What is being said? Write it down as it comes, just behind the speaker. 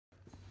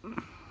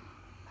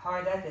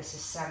Hi there, this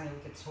is Samuel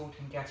the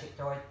Talking Gadget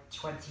Guy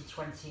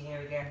 2020 here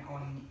again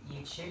on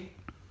YouTube,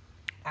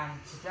 and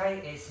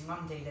today is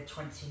Monday the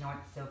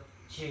 29th of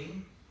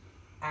June,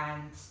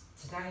 and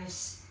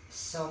today's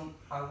song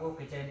I will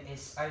be doing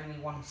is only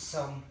one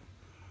song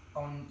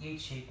on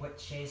YouTube,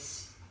 which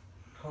is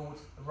called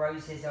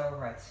Roses Are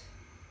Red.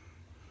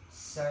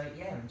 So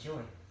yeah,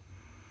 enjoy.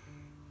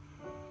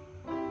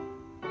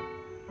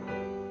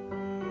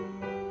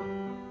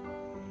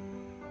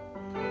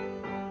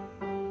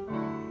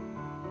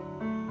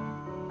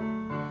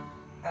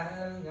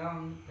 A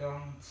long,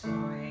 long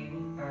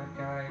time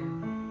ago,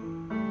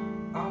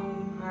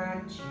 on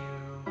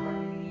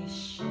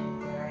graduation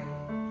day,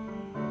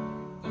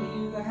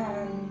 you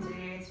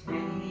handed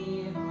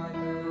me my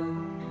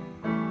book.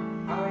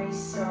 I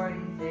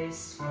signed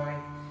this way,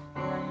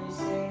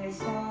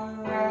 roses are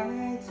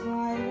red,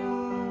 my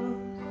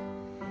love,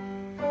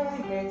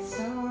 violets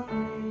are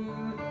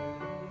blue,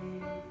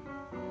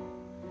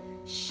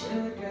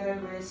 sugar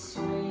is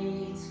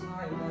sweet,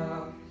 my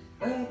love,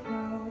 but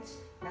not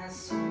as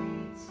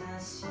sweet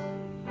as you.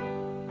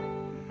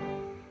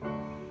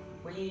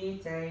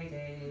 We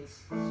dated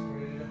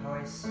through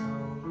high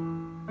school,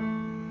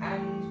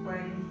 and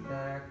when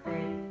the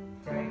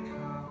big day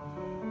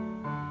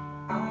came,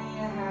 I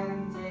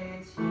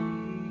handed you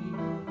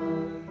your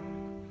book.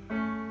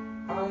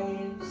 I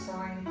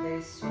signed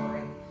this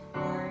way,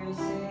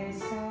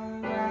 roses are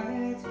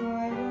red,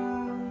 my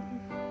love,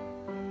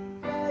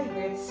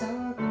 violets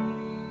are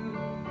blue,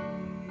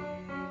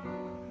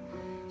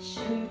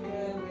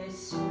 sugar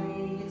is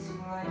sweet,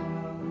 my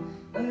love,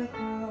 but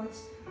not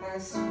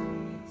as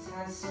sweet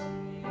as you.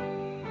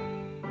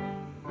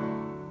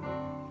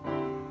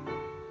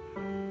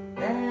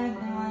 Then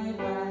I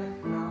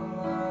went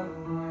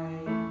away,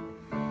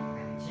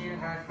 and you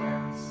had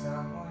found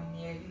someone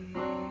new.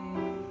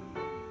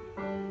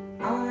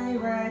 I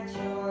read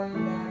your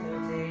letter,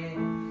 dear,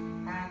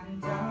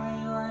 and I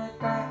wrote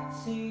back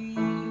to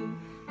you.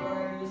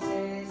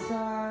 Roses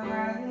are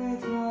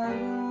red, my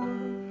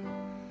love,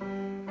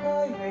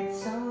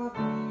 violets are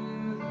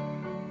blue,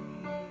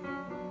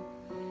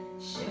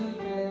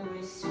 sugar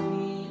is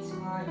sweet,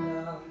 my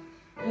love,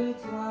 good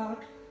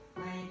luck,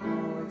 may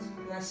God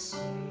bless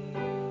you.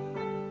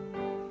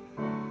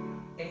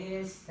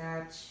 Is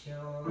that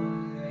your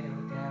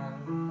little girl?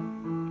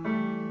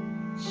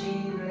 She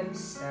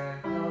looks a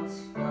lot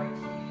like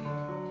you.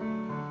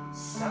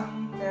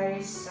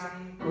 Someday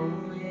some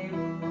boy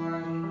will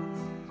write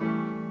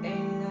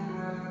in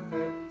her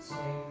book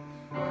too.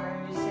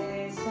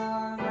 Roses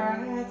are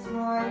red,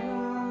 my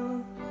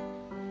love,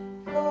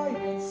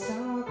 violets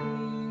are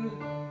blue,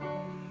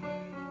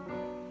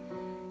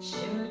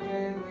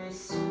 sugar is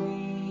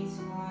sweet,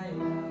 my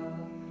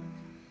love,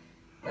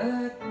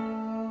 but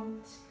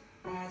not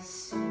as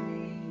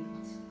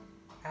sweet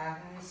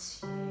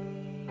as you.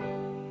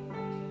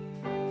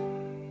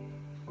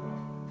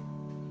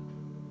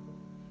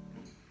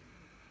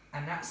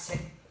 And that's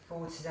it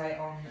for today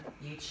on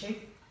YouTube.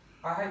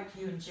 I hope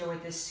you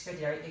enjoyed this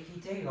video. If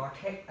you do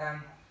like it,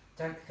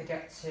 don't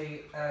forget to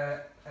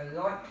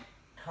like,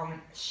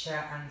 comment,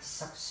 share and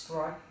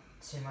subscribe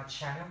to my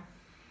channel.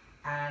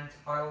 And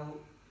I will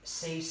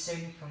see you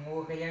soon for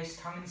more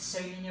videos coming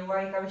soon in your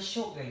way very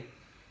shortly.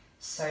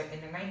 So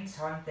in the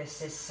meantime,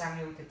 this is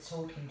Samuel the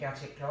Talking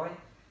Gadget Guy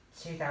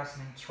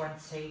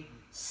 2020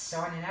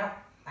 signing out,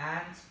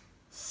 and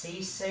see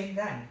you soon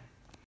then.